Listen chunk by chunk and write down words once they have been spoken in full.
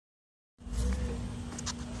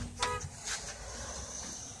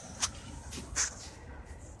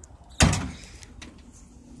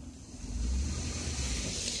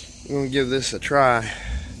I'm gonna give this a try.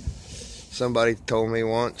 Somebody told me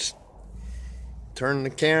once, turn the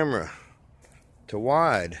camera to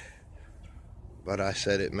wide, but I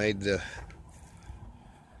said it made the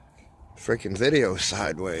freaking video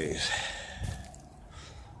sideways.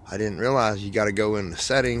 I didn't realize you got to go in the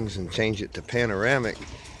settings and change it to panoramic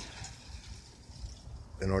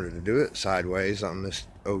in order to do it sideways on this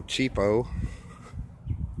old cheapo.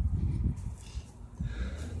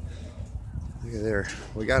 Look at there,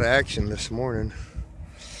 we got action this morning.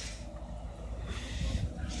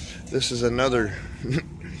 This is another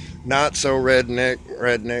not so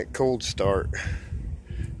redneck cold start.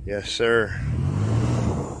 Yes, sir.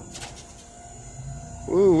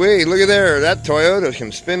 Ooh wee, look at there. That Toyota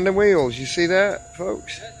can spin the wheels. You see that,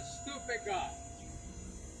 folks? That's a stupid guy.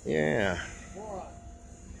 Yeah. Moron.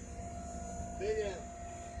 Big M.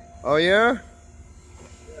 Oh yeah?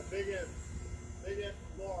 Yeah, big M. Big M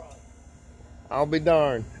moron. I'll be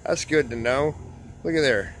darned. That's good to know. Look at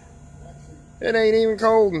there. It ain't even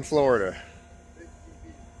cold in Florida.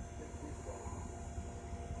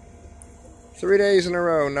 3 days in a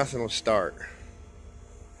row, nothing will start.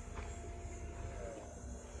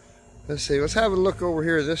 Let's see, let's have a look over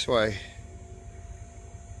here this way.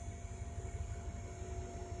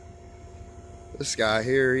 This guy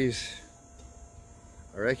here,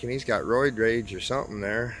 I reckon he's got roid rage or something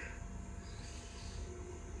there.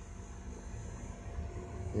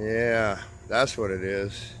 Yeah, that's what it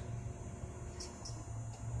is.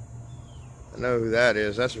 I know who that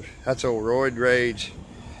is. That's old roid rage.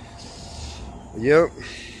 Yep.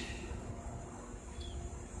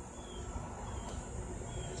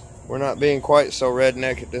 We're not being quite so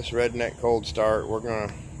redneck at this redneck cold start.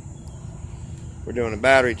 We're doing a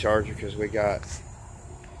battery charger because we got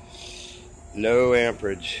low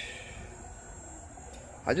amperage.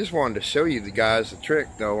 I just wanted to show you the guys the trick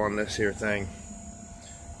though on this here thing.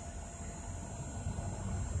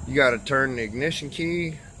 You got to turn the ignition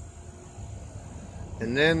key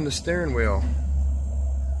and then the steering wheel.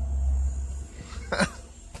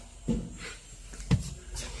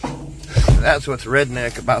 That's what's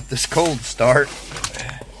redneck about this cold start.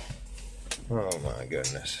 Oh my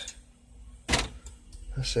goodness.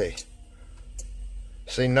 Let's see.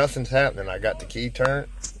 See, nothing's happening. I got the key turned.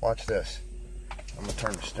 Watch this. I'm gonna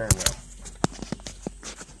turn the steering wheel.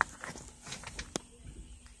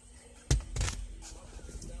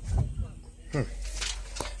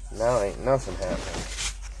 Now ain't nothing happening.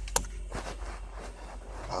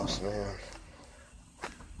 Claus, man.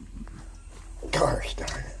 Gosh darn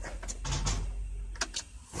it.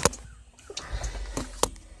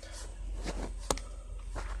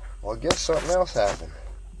 Well, I guess something else happened.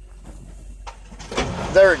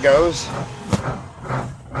 There it goes.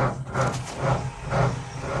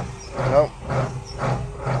 Nope.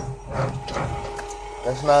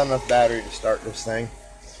 That's not enough battery to start this thing.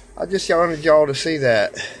 I just wanted y'all to see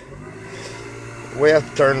that. We have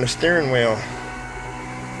to turn the steering wheel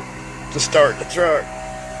to start the truck.